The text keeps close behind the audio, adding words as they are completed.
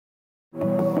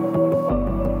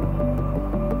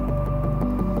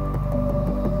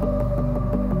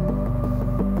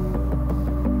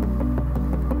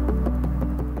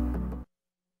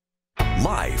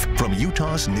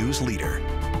Utah's news leader.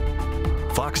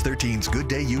 Fox 13's Good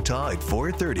Day Utah at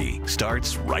 4:30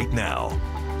 starts right now.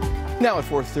 Now at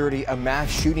 4:30, a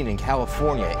mass shooting in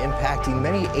California impacting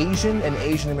many Asian and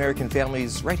Asian American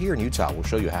families right here in Utah. We'll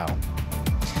show you how.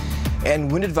 And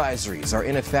wind advisories are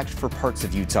in effect for parts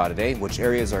of Utah today, which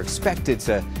areas are expected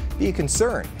to be a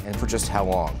concern and for just how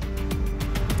long.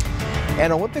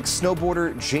 And Olympic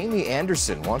snowboarder Jamie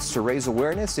Anderson wants to raise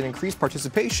awareness and increase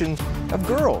participation of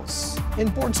girls in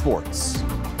board sports.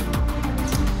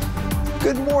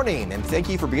 Good morning, and thank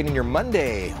you for beginning your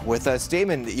Monday with us.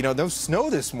 Damon, you know, no snow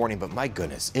this morning, but my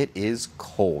goodness, it is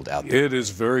cold out there. It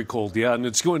is very cold, yeah, and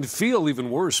it's going to feel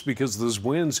even worse because those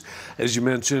winds, as you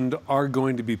mentioned, are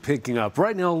going to be picking up.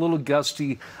 Right now, a little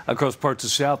gusty across parts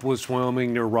of southwest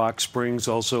Wyoming near Rock Springs,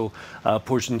 also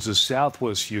portions of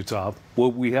southwest Utah.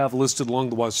 What we have listed along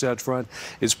the Wasatch Front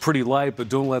is pretty light, but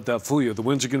don't let that fool you. The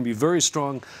winds are going to be very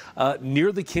strong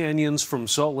near the canyons from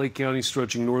Salt Lake County,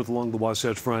 stretching north along the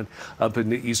Wasatch Front up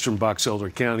into eastern Box Elder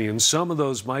County. And some of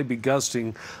those might be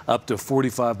gusting up to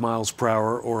 45 miles per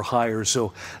hour or higher.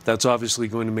 So that's obviously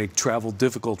going to make travel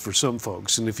difficult for some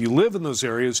folks. And if you live in those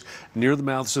areas near the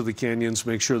mouths of the canyons,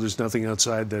 make sure there's nothing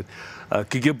outside that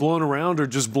could get blown around or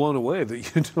just blown away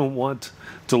that you don't want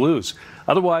to lose.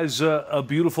 Otherwise, a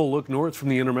beautiful look north from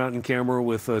the Intermountain camera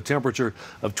with a temperature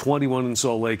of 21 in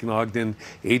Salt Lake and Ogden,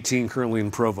 18 currently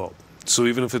in Provo. So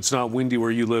even if it's not windy where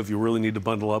you live, you really need to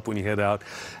bundle up when you head out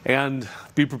and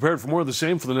be prepared for more of the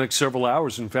same for the next several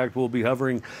hours. In fact, we'll be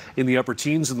hovering in the upper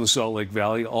teens in the Salt Lake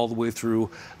Valley all the way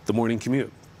through the morning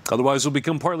commute. Otherwise, it'll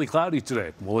become partly cloudy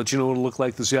today. We'll let you know what it'll look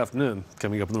like this afternoon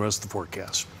coming up in the rest of the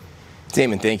forecast.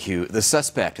 Damon, thank you. The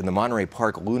suspect in the Monterey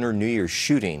Park Lunar New Year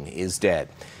shooting is dead.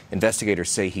 Investigators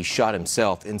say he shot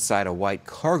himself inside a white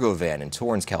cargo van in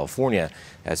Torrance, California,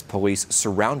 as police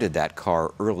surrounded that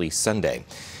car early Sunday.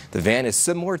 The van is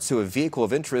similar to a vehicle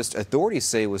of interest authorities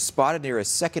say was spotted near a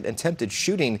second attempted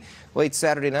shooting late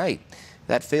Saturday night.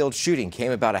 That failed shooting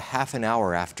came about a half an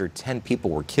hour after 10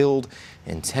 people were killed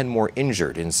and 10 more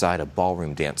injured inside a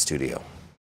ballroom dance studio.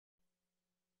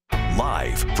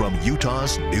 Live from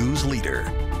Utah's news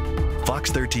leader. Fox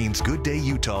 13's Good Day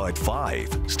Utah at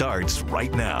 5 starts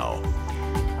right now.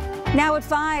 Now at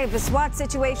 5, the SWAT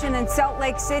situation in Salt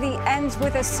Lake City ends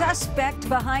with a suspect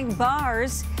behind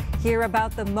bars. Hear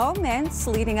about the moments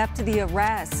leading up to the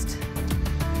arrest.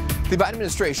 The Biden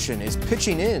administration is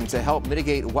pitching in to help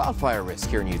mitigate wildfire risk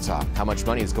here in Utah. How much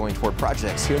money is going toward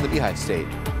projects here in the Beehive State?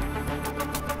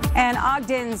 And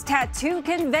Ogden's tattoo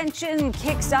convention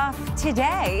kicks off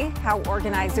today. How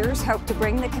organizers hope to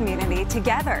bring the community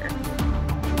together.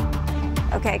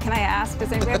 Okay, can I ask,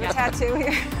 does anybody have a tattoo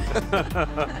here?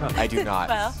 I do not.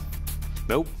 Well.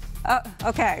 Nope.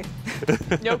 Okay.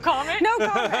 No comment? No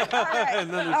comment. All right.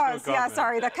 No Yeah, comment.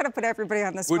 sorry. That kind of put everybody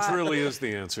on the spot. Which really is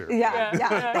the answer. Yeah.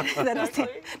 That is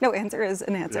no answer is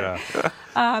an answer. Yeah.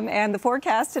 And the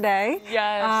forecast today.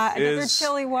 Yes. Another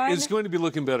chilly one. It's going to be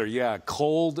looking better. Yeah,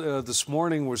 cold. This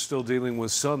morning we're still dealing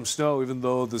with some snow, even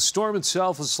though the storm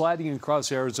itself is sliding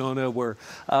across Arizona, where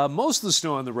most of the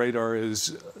snow on the radar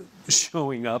is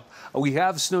showing up. We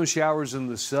have snow showers in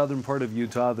the southern part of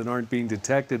Utah that aren't being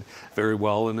detected very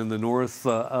well, and in the north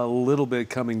a little bit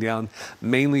coming down,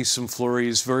 mainly some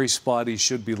flurries, very spotty,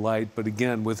 should be light, but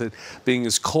again, with it being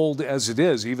as cold as it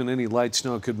is, even any light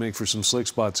snow could make for some slick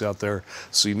spots out there,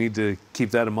 so you need to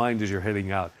keep that in mind as you're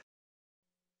heading out.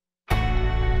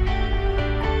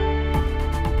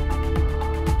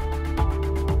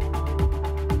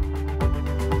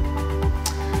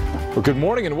 Well, good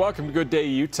morning and welcome to Good Day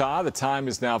Utah. The time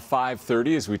is now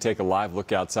 5:30 as we take a live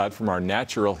look outside from our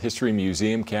Natural History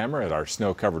Museum camera at our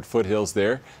snow-covered foothills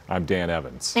there. I'm Dan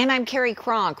Evans. And I'm Carrie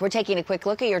Kronk. We're taking a quick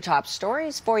look at your top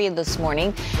stories for you this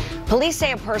morning. Police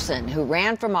say a person who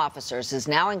ran from officers is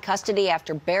now in custody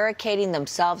after barricading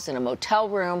themselves in a motel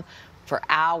room for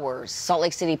hours. Salt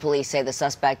Lake City police say the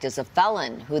suspect is a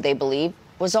felon who they believe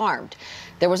was armed.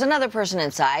 There was another person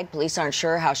inside. Police aren't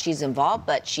sure how she's involved,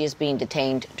 but she is being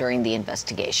detained during the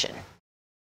investigation.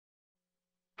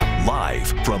 Live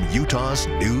from Utah's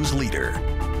news leader.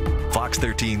 Fox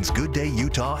 13's Good Day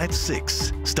Utah at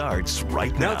 6 starts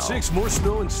right now. Now at 6, more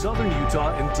snow in southern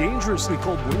Utah and dangerously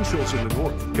cold wind chills in the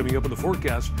north. Coming up in the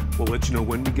forecast, we'll let you know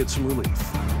when we get some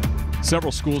relief.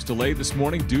 Several schools delayed this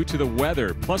morning due to the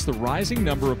weather, plus the rising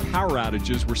number of power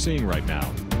outages we're seeing right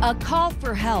now. a call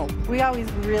for help. We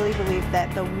always really believe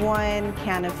that the one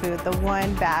can of food, the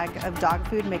one bag of dog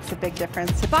food makes a big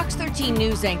difference. Fox 13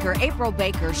 News anchor April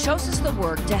Baker shows us the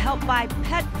work to help buy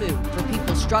pet food for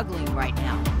people struggling right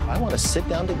now. I want to sit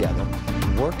down together,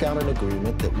 work out an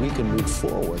agreement that we can move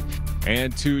forward.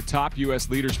 And two top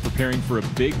U.S. leaders preparing for a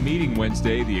big meeting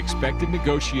Wednesday, the expected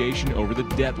negotiation over the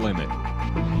debt limit.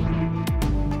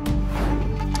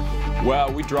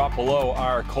 Well, we dropped below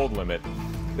our cold limit.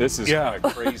 This is kind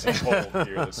of crazy cold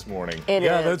here this morning.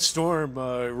 That storm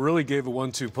really gave a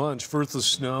 1-2 punch. First the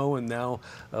snow and now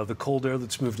the cold air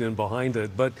that's moved in behind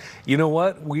it. But you know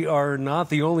what? We are not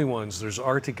the only ones. There's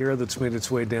Arctic air that's made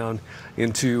its way down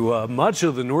into much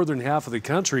of the northern half of the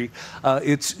country.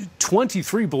 It's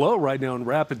 23 below right now in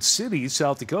Rapid City,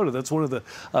 South Dakota. That's one of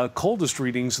the coldest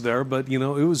readings there. But, you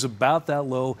know, it was about that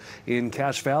low in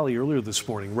Cache Valley earlier this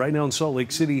morning. Right now in Salt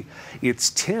Lake City,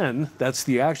 it's 10. That's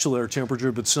the actual air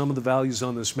temperature. But some of the values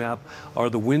on this map are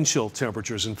the wind chill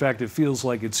temperatures. In fact, it feels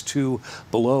like it's 2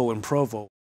 below in Provo.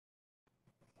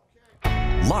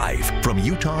 Live from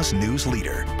Utah's news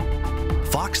leader,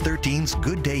 Fox 13's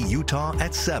Good Day Utah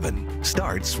at 7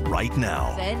 starts right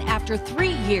now. Then, after 3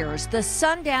 years, the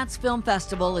Sundance Film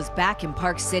Festival is back in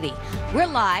Park City. We're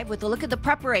live with a look at the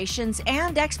preparations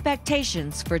and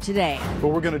expectations for today. But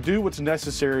we're going to do what's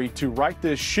necessary to right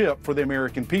this ship for the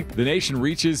American people. The nation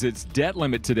reaches its debt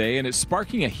limit today, and it's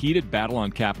sparking a heated battle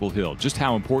on Capitol Hill. Just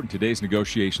how important today's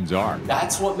negotiations are.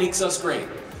 That's what makes us great.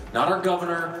 Not our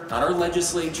governor, not our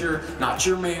legislature, not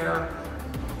your mayor.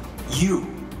 You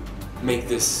make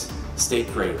this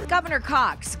state great. Governor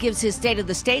Cox gives his State of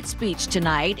the State speech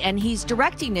tonight, and he's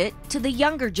directing it to the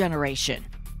younger generation.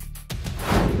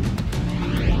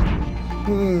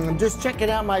 I'm just checking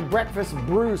out my breakfast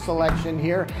brew selection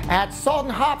here at Salt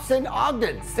and Hops in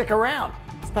Ogden. Stick around,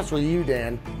 especially you,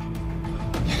 Dan.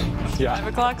 Yeah. 5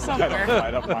 o'clock somewhere.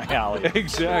 Right up my alley.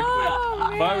 Exactly.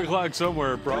 Oh, 5 o'clock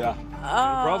somewhere, probably.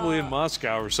 Probably in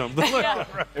Moscow or something. Yeah.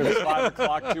 It was 5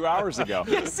 o'clock 2 hours ago.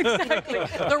 Yes, exactly.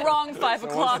 The wrong 5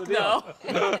 o'clock, though.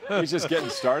 He's just getting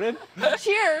started.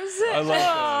 Cheers. I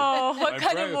love what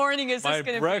kind of morning is this going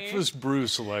to be? My breakfast brew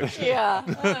selection. Yeah,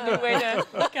 that's a good way to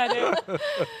look at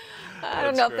it. I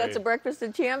don't know if that's a breakfast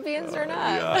of champions or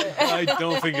not. Yeah, I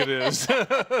don't think it is.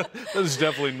 That is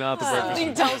definitely not the breakfast.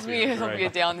 Something tells me it'll be a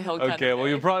downhill kind of Okay, well,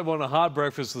 you probably want a hot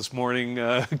breakfast this morning.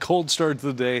 Cold start to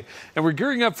the day. And we're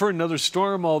gearing up for another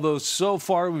storm, although so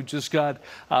far we've just got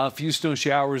a few snow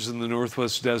showers in the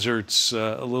northwest deserts,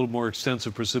 a little more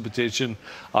extensive precipitation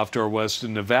off to our west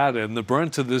in Nevada. And the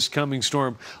brunt of this coming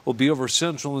storm will be over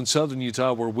central and southern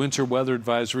Utah, where winter weather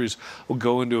advisories will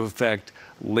go into effect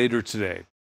later today.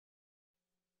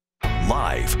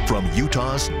 Live from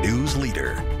Utah's news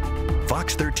leader,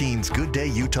 Fox 13's Good Day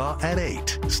Utah at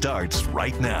 8 starts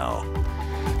right now.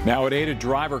 Now at 8, a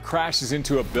driver crashes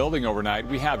into a building overnight.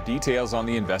 We have details on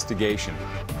the investigation.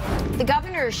 The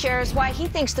governor shares why he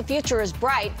thinks the future is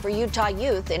bright for Utah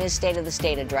youth in his State of the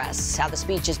State address, how the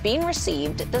speech is being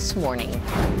received this morning.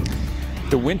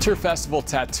 The Winter Festival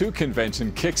Tattoo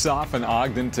Convention kicks off in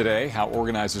Ogden today, how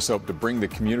organizers hope to bring the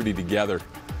community together.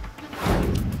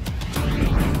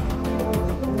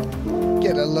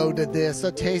 Get a load of this,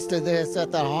 a taste of this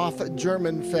at the Hof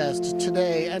German Fest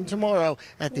today and tomorrow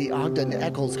at the Ogden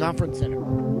Eccles Conference Center.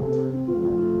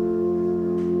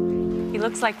 He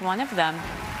looks like one of them.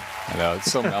 I know,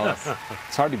 it's so mellow.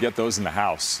 It's hard to get those in the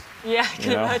house. Yeah, I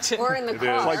can imagine. Or in the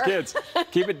car. It's like kids,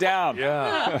 keep it down.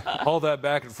 Yeah, haul that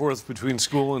back and forth between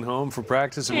school and home for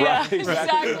practice. Yeah,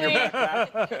 exactly.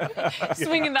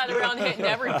 Swinging that around, hitting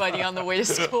everybody on the way to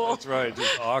school. That's right,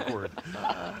 just awkward.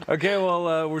 Okay,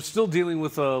 well, we're still dealing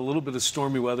with a little bit of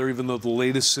stormy weather, even though the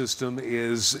latest system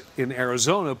is in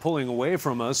Arizona pulling away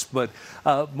from us. But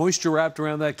moisture wrapped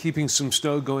around that, keeping some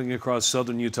snow going across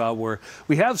southern Utah, where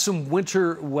we have some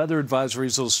winter weather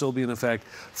advisories that will still be in effect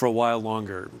for a while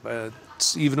longer.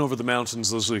 Even over the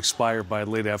mountains, those will expire by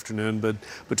late afternoon. But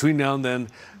between now and then,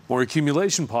 more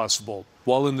accumulation possible.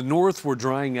 While in the north, we're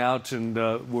drying out, and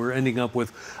we're ending up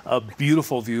with a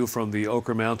beautiful view from the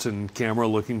Okra Mountain camera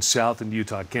looking south into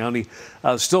Utah County.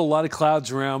 Still a lot of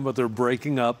clouds around, but they're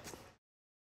breaking up.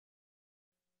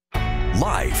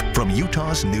 Live from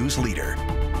Utah's news leader,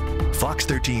 Fox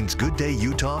 13's Good Day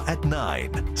Utah at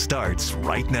 9 starts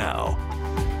right now.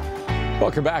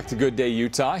 Welcome back to Good Day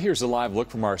Utah. Here's a live look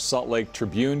from our Salt Lake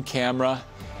Tribune camera.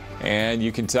 And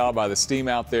you can tell by the steam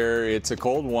out there, it's a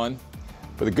cold one.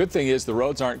 But the good thing is the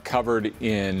roads aren't covered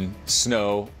in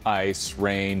snow, ice,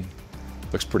 rain.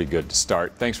 Looks pretty good to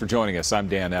start. Thanks for joining us. I'm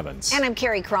Dan Evans. And I'm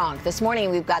Carrie Kronk. This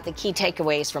morning we've got the key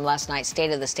takeaways from last night's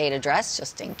State of the State address,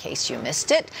 just in case you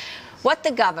missed it. What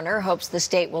the governor hopes the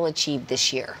state will achieve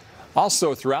this year.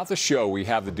 Also, throughout the show, we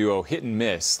have the duo Hit and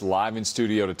Miss live in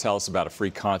studio to tell us about a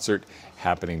free concert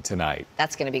happening tonight.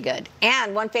 That's going to be good.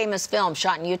 And one famous film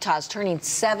shot in Utah is turning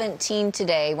 17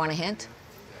 today. Want a hint?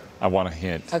 I want a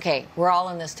hint. Okay, we're all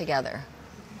in this together.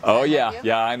 Oh, yeah.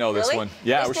 Yeah, I know this one.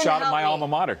 Yeah, it was shot at my alma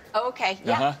mater. Oh, okay.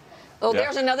 Yeah. Oh,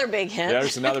 there's another big hint. Yeah,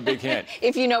 there's another big hint.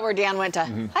 If you know where Dan went to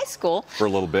high school. For a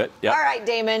little bit, yeah. All right,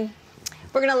 Damon.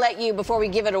 We're going to let you, before we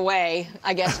give it away,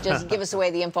 I guess, just give us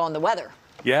away the info on the weather.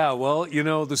 Yeah, well, you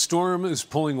know, the storm is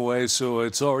pulling away, so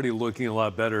it's already looking a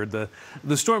lot better.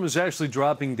 The storm is actually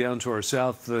dropping down to our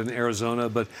south in Arizona,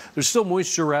 but there's still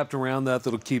moisture wrapped around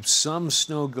that'll keep some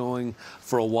snow going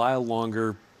for a while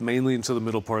longer, mainly into the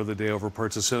middle part of the day over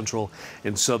parts of central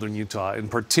and southern Utah. In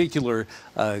particular,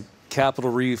 Capitol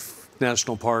Reef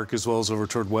National Park, as well as over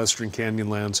toward western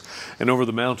Canyonlands and over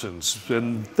the mountains.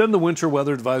 And then the winter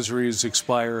weather advisories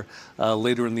expire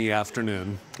later in the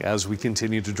afternoon as we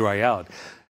continue to dry out.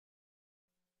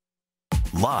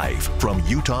 Live from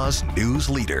Utah's news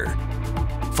leader,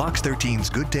 Fox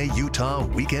 13's Good Day Utah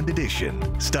Weekend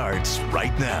Edition starts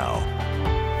right now.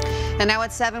 And now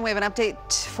at 7, we have an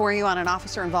update for you on an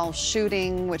officer-involved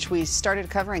shooting, which we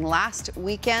started covering last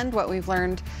weekend, what we've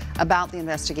learned about the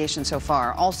investigation so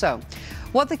far. Also,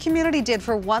 what the community did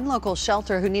for one local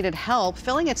shelter who needed help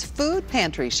filling its food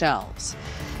pantry shelves.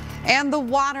 And the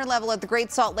water level at the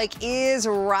Great Salt Lake is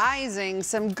rising.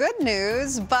 Some good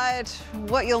news, but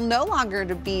what you'll no longer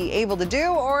be able to do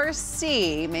or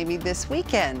see maybe this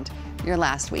weekend, your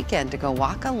last weekend to go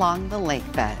walk along the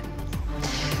lake bed.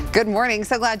 Good morning.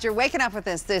 So glad you're waking up with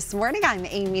us this morning. I'm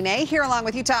Amy Nay here along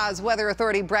with Utah's Weather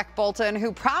Authority Breck Bolton,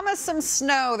 who promised some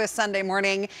snow this Sunday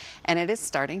morning, and it is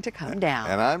starting to come down.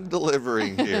 And I'm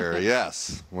delivering here,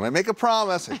 yes. When I make a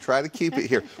promise, I try to keep it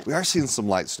here. We are seeing some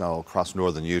light snow across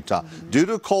northern Utah due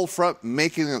to a cold front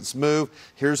making its move.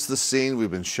 Here's the scene.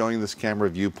 We've been showing this camera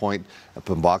viewpoint up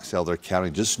in Box Elder County,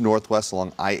 just northwest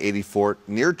along I-84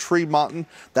 near Tree Mountain.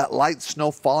 That light snow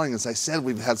falling, as I said,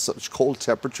 we've had such cold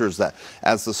temperatures that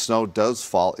as the snow does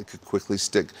fall, it could quickly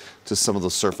stick to some of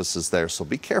the surfaces there. So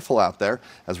be careful out there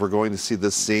as we're going to see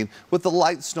this scene with the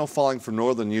light snow falling for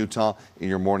northern Utah in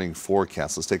your morning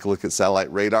forecast. Let's take a look at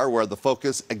satellite radar, where the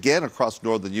focus again across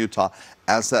northern Utah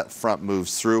as that front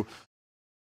moves through.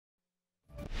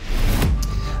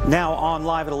 Now on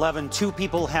Live at 11, 2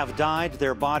 people have died.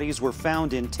 Their bodies were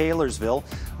found in Taylorsville.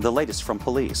 The latest from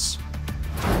police.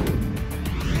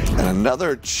 And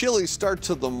another chilly start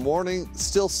to the morning.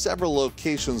 Still several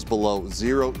locations below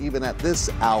zero even at this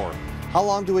hour. How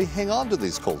long do we hang on to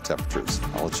these cold temperatures?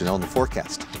 I'll let you know in the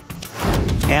forecast.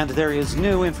 And there is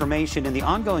new information in the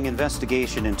ongoing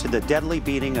investigation into the deadly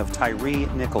beating of Tyree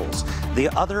Nichols. The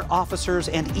other officers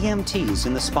and EMTs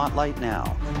in the spotlight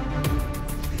now.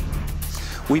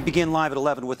 We begin Live at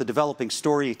 11 with a developing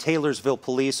story. Taylorsville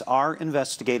police are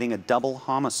investigating a double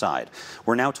homicide.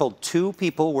 We're now told 2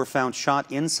 people were found shot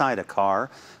inside a car.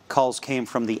 Calls came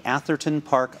from the Atherton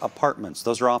Park Apartments.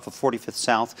 Those are off of 45th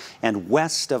South and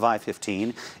west of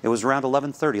I-15. It was around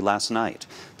 11:30 last night.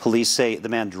 Police say the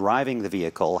man driving the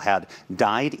vehicle had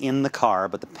died in the car,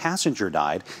 but the passenger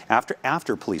died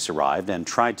after police arrived and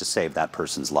tried to save that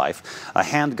person's life. A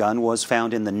handgun was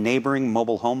found in the neighboring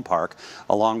mobile home park,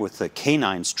 along with the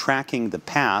canines tracking the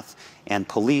path, and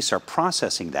police are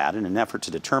processing that in an effort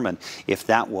to determine if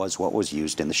that was what was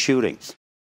used in the shooting.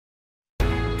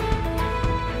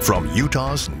 From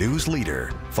Utah's news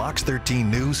leader, Fox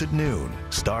 13 News at noon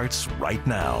starts right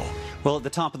now. Well, at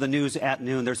the top of the news at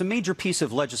noon, there's a major piece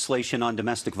of legislation on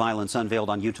domestic violence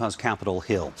unveiled on Utah's Capitol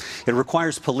Hill. It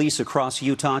requires police across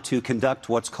Utah to conduct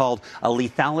what's called a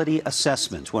lethality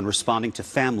assessment when responding to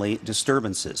family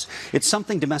disturbances. It's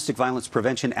something domestic violence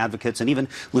prevention advocates and even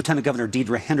Lieutenant Governor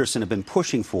Deidre Henderson have been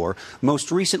pushing for,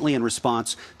 most recently in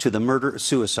response to the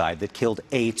murder-suicide that killed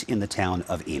 8 in the town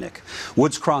of Enoch.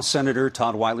 Woods Cross Senator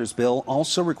Todd Weiler's bill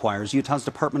also requires Utah's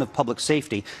Department of Public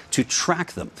Safety to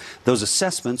track them. Those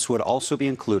assessments would also be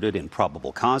included in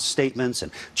probable cause statements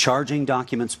and charging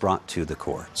documents brought to the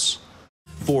courts.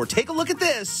 For Take a Look at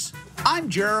This, I'm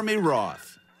Jeremy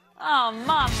Roth. Oh,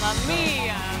 mamma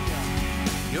mia.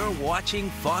 You're watching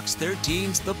Fox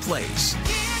 13's The Place.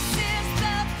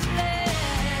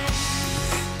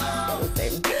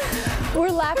 We're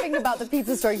laughing about the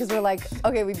pizza story because we're like,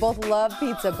 okay, we both love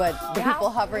pizza, but the people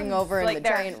hovering over in the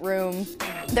giant room.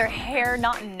 their hair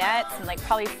not in nets and like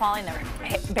probably falling their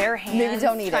bare hands. Maybe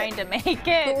don't eat trying to make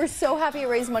it. But we're so happy to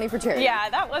raise money for charity. Yeah,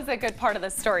 that was a good part of the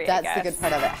story. That's I guess. the good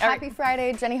part of it. Happy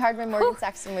Friday, Jenny Hardman, Morgan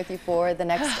Saxton with you for the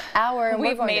next hour. And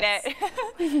We've made it.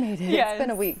 We've made it. Yes. It's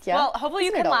been a week. Yeah. Well, hopefully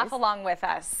you Isn't can it laugh always? along with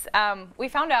us. We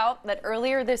found out that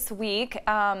earlier this week,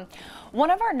 one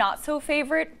of our not so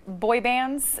favorite boy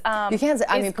bands You can't say,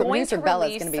 I mean, is going producer to Bella's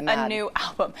release gonna be a mad. new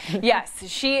album. Yes,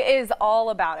 she is all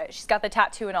about it. She's got the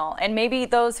tattoo and all. And maybe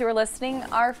those who are listening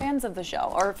are fans of the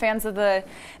show or fans of the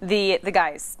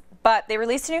guys. But they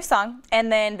released a new song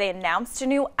and then they announced a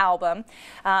new album.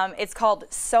 It's called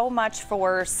So Much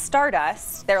for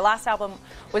Stardust. Their last album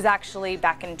was actually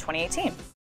back in 2018.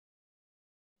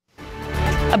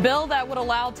 A bill that would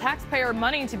allow taxpayer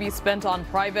money to be spent on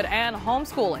private and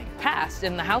homeschooling passed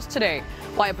in the House today,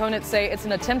 while opponents say it's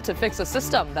an attempt to fix a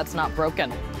system that's not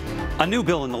broken. A new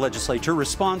bill in the legislature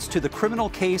responds to the criminal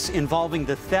case involving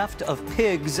the theft of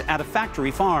pigs at a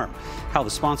factory farm. How the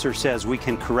sponsor says we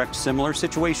can correct similar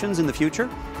situations in the future.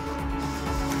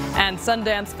 And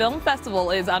Sundance Film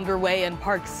Festival is underway in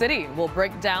Park City. We'll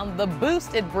break down the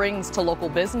boost it brings to local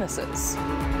businesses.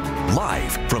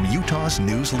 Live from Utah's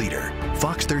news leader,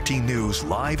 Fox 13 News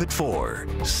Live at 4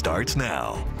 starts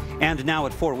now. And now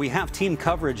at 4, we have team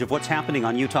coverage of what's happening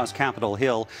on Utah's Capitol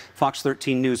Hill. Fox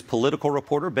 13 News political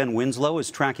reporter Ben Winslow is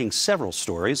tracking several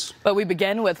stories. But we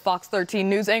begin with Fox 13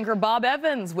 News anchor Bob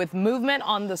Evans with movement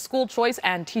on the school choice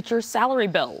and teacher salary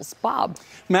bills. Bob.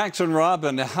 Max and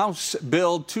Robin, House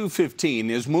Bill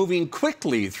 215 is moving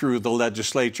quickly through the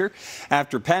legislature.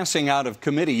 After passing out of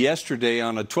committee yesterday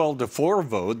on a 12-4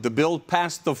 vote, the bill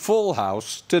passed the full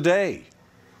House today.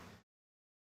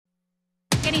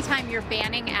 Anytime you're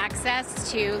banning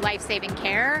access to life-saving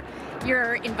care,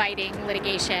 you're inviting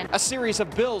litigation. A series of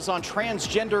bills on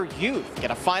transgender youth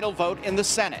get a final vote in the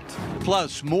Senate.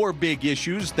 Plus, more big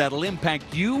issues that'll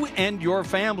impact you and your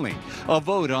family. A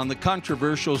vote on the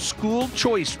controversial school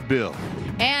choice bill.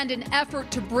 And an effort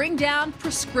to bring down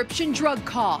prescription drug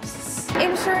costs.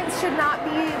 Insurance should not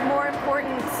be more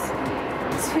important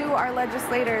to our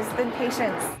legislators than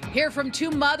patients. Hear from two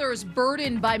mothers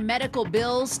burdened by medical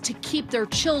bills to keep their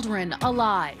children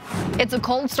alive. It's a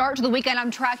cold start to the weekend. I'm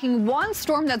tracking one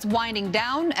storm that's winding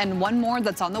down and one more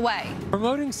that's on the way.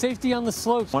 Promoting safety on the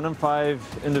slopes. 1 in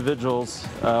 5 individuals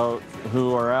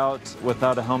who are out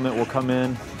without a helmet will come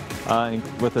in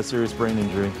with a serious brain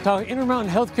injury. How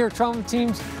Intermountain Healthcare trauma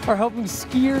teams are helping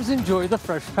skiers enjoy the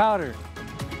fresh powder.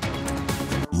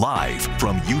 Live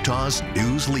from Utah's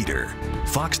news leader,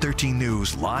 Fox 13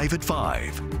 News Live at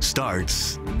 5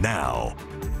 starts now.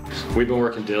 We've been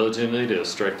working diligently to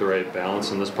strike the right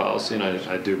balance in this policy, and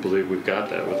I do believe we've got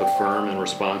that with a firm and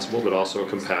responsible, but also a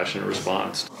compassionate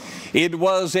response. It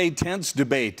was a tense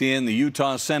debate in the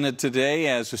Utah Senate today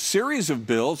as a series of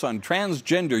bills on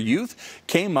transgender youth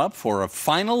came up for a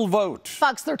final vote.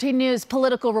 Fox 13 News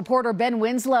political reporter Ben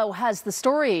Winslow has the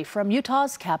story from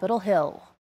Utah's Capitol Hill.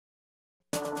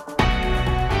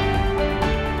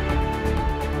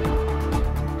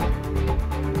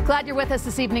 Glad you're with us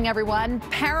this evening, everyone.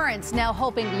 Parents now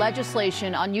hoping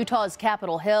legislation on Utah's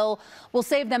Capitol Hill will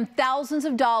save them thousands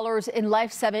of dollars in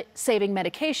life-saving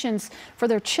medications for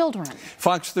their children.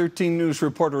 Fox 13 News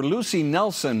reporter Lucy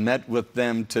Nelson met with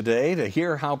them today to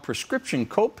hear how prescription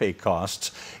copay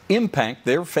costs impact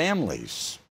their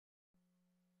families.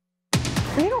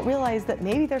 They don't realize that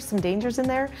maybe there's some dangers in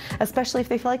there, especially if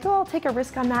they feel like, oh, I'll take a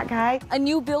risk on that guy. A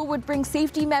new bill would bring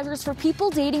safety measures for people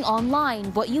dating online.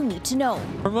 What you need to know.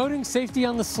 Promoting safety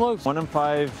on the slopes. 1 in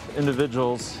 5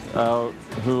 individuals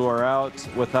who are out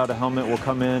without a helmet will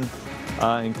come in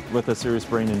with a serious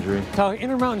brain injury. How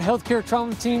Intermountain Healthcare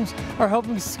trauma teams are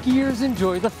helping skiers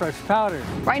enjoy the fresh powder.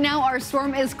 Right now, our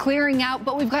storm is clearing out,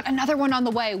 but we've got another one on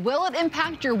the way. Will it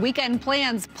impact your weekend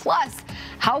plans? Plus,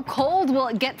 how cold will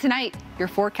it get tonight? Your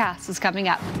forecast is coming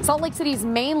up. Salt Lake City's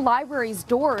main library's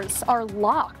doors are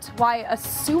locked, while a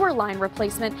sewer line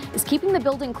replacement is keeping the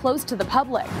building closed to the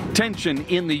public. Tension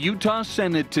in the Utah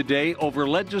Senate today over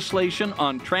legislation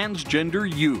on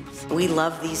transgender youth. We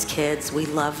love these kids. We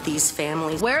love these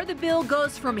families. Where the bill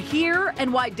goes from here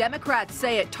and why Democrats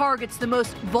say it targets the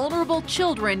most vulnerable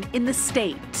children in the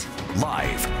state.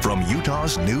 Live from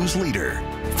Utah's news leader,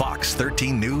 Fox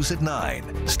 13 News at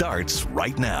 9 starts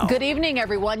right now. Good evening,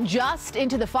 everyone. Just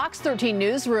into the Fox 13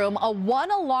 newsroom, a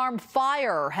one-alarm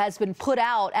fire has been put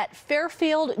out at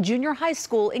Fairfield Junior High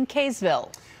School in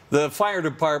Kaysville. The fire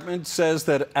department says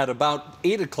that at about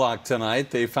 8 o'clock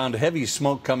tonight, they found heavy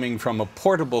smoke coming from a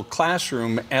portable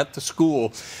classroom at the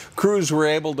school. Crews were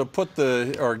able to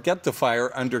get the fire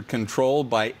under control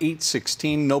by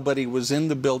 8:16. Nobody was in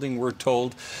the building, we're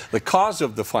told. The cause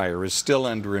of the fire is still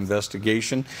under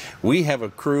investigation. We have a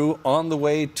crew on the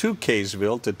way to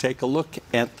Kaysville to take a look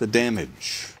at the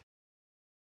damage.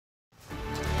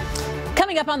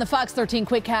 Coming up on the Fox 13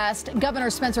 Quickcast, Governor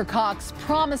Spencer Cox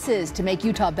promises to make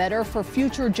Utah better for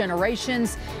future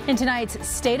generations in tonight's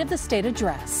State of the State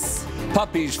address.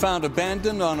 Puppies found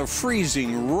abandoned on a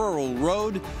freezing rural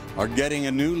road are getting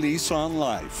a new lease on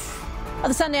life. The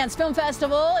Sundance Film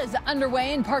Festival is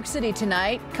underway in Park City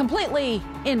tonight, completely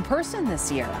in person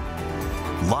this year.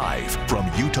 Live from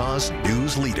Utah's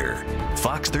news leader,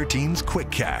 Fox 13's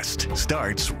Quickcast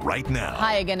starts right now.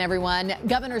 Hi again, everyone.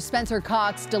 Governor Spencer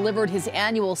Cox delivered his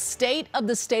annual State of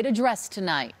the State address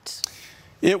tonight.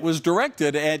 It was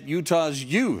directed at Utah's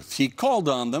youth. He called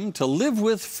on them to live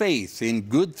with faith in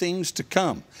good things to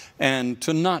come and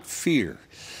to not fear.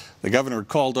 The governor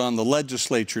called on the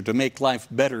legislature to make life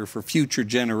better for future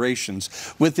generations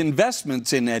with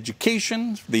investments in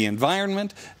education, the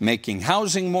environment, making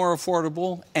housing more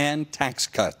affordable, and tax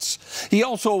cuts. He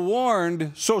also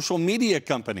warned social media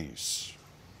companies.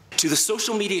 To the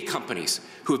social media companies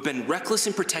who have been reckless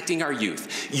in protecting our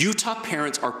youth, Utah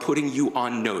parents are putting you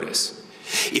on notice.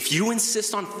 If you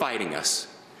insist on fighting us,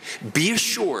 be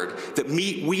assured that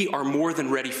we are more than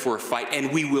ready for a fight,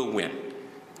 and we will win.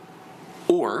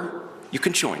 Or you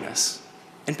can join us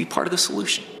and be part of the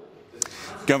solution.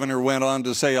 Governor went on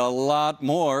to say a lot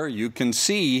more. You can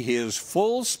see his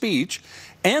full speech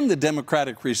and the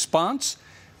Democratic response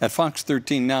at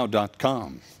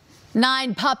fox13now.com.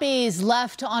 9 puppies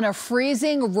left on a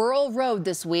freezing rural road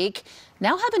this week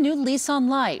now have a new lease on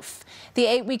life. The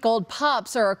 8-week-old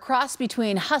pups are a cross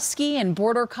between Husky and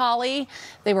Border Collie.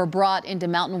 They were brought into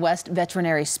Mountain West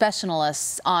veterinary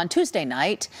specialists on Tuesday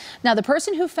night. Now, the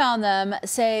person who found them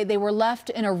say they were left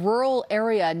in a rural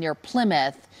area near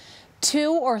Plymouth.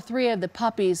 2 or 3 of the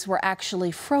puppies were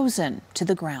actually frozen to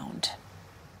the ground.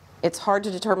 It's hard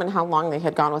to determine how long they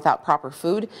had gone without proper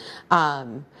food,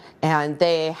 and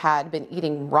they had been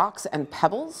eating rocks and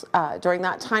pebbles during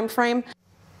that time frame.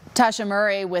 Tasha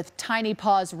Murray with Tiny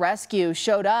Paws Rescue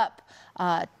showed up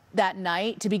that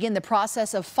night to begin the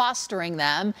process of fostering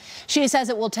them. She says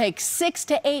it will take 6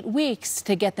 to 8 weeks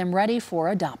to get them ready for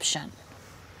adoption.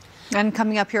 And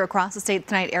coming up here across the state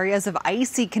tonight, areas of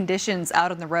icy conditions out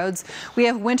on the roads. We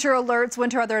have winter alerts,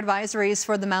 winter weather advisories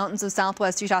for the mountains of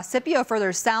southwest Utah, Scipio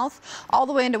further south, all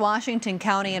the way into Washington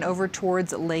County and over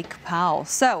towards Lake Powell.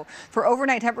 So for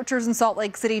overnight temperatures in Salt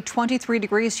Lake City, 23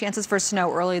 degrees, chances for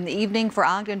snow early in the evening. For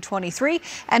Ogden, 23,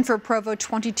 and for Provo,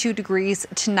 22 degrees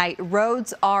tonight.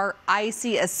 Roads are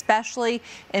icy, especially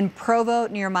in Provo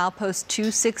near milepost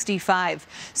 265.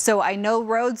 So I know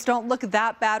roads don't look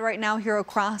that bad right now here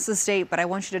across the state, but I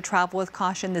want you to travel with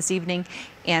caution this evening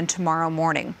and tomorrow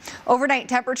morning. Overnight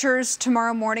temperatures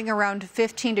tomorrow morning around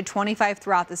 15 to 25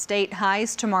 throughout the state.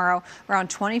 Highs tomorrow around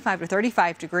 25 to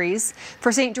 35 degrees.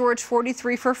 For St. George,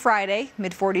 43 for Friday,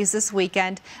 mid-40s this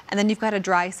weekend, and then you've got a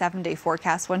dry 7-day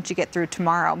forecast once you get through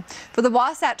tomorrow. For the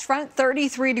Wasatch Front,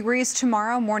 33 degrees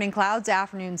tomorrow, morning clouds,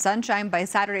 afternoon sunshine. By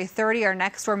Saturday, 30, our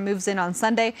next storm moves in on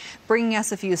Sunday, bringing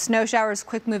us a few snow showers,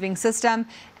 quick moving system,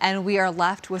 and we are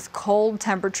left with cold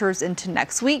temperatures into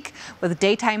next week with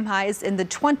daytime highs in the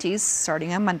 20s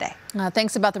starting on Monday.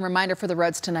 Thanks about the reminder for the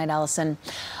roads tonight, Allison.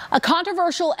 A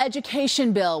controversial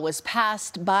education bill was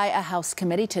passed by a House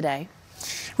committee today.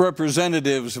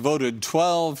 Representatives voted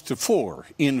 12-4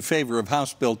 in favor of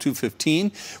House Bill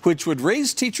 215, which would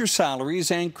raise teacher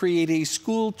salaries and create a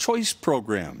school choice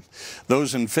program.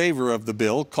 Those in favor of the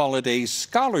bill call it a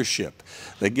scholarship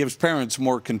that gives parents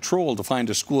more control to find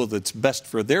a school that's best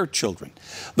for their children.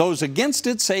 Those against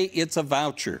it say it's a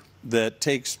voucher that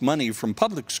takes money from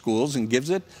public schools and gives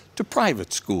it to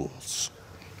private schools.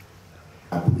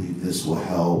 I believe this will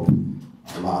help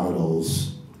a lot of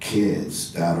those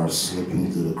kids that are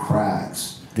slipping through the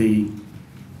cracks. The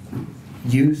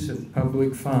use of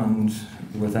public funds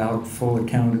without full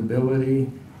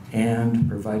accountability and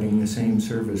providing the same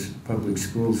service public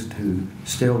schools do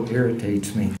still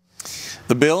irritates me.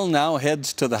 The bill now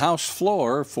heads to the House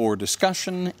floor for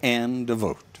discussion and a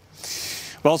vote.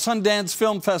 Well, Sundance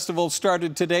Film Festival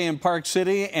started today in Park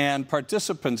City, and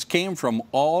participants came from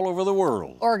all over the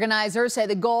world. Organizers say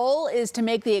the goal is to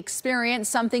make the experience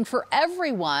something for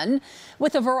everyone,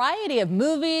 with a variety of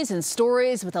movies and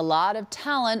stories with a lot of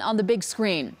talent on the big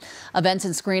screen. Events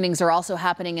and screenings are also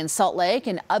happening in Salt Lake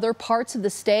and other parts of the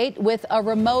state with a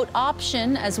remote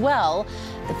option as well.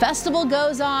 The festival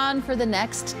goes on for the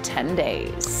next 10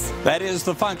 days. That is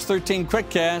the Fox 13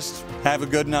 Quickcast. Have a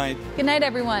good night. Good night,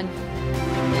 everyone.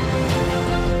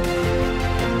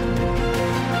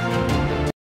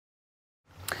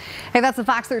 Hey, that's the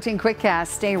Fox 13 Quickcast.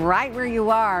 Stay right where you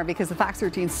are because the Fox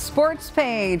 13 Sports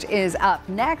page is up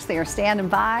next. They are standing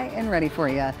by and ready for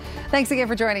you. Thanks again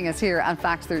for joining us here on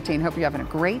Fox 13. Hope you're having a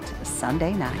great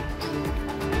Sunday night.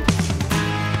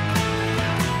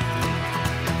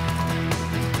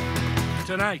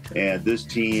 Tonight. And this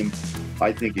team,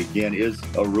 I think, again, is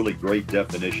a really great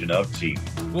definition of team.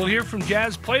 We'll hear from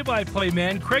Jazz play-by-play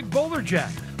man Craig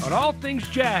Bolerjack on all things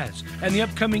Jazz and the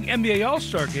upcoming NBA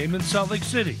All-Star Game in Salt Lake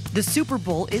City. The Super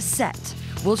Bowl is set.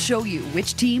 We'll show you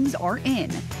which teams are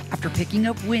in after picking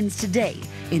up wins today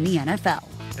in the NFL.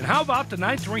 And how about the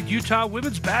 9th-ranked Utah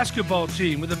women's basketball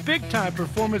team with a big-time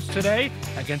performance today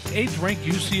against 8th-ranked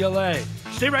UCLA?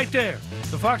 Stay right there.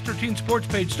 The Fox 13 Sports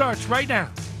page starts right now.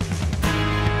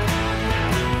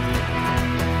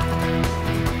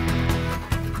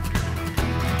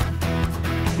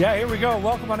 Yeah, here we go.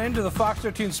 Welcome on into the Fox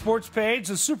 13 Sports page.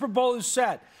 The Super Bowl is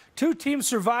set. Two teams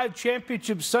survived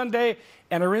Championship Sunday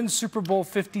and are in Super Bowl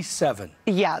 57.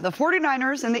 Yeah, the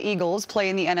 49ers and the Eagles play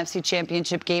in the NFC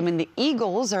Championship game, and the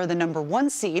Eagles are the #1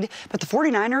 seed, but the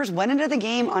 49ers went into the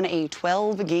game on a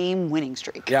 12-game winning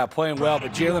streak. Yeah, playing well,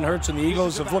 but Jalen Hurts and the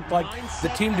Eagles have looked like the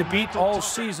team to beat all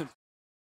season.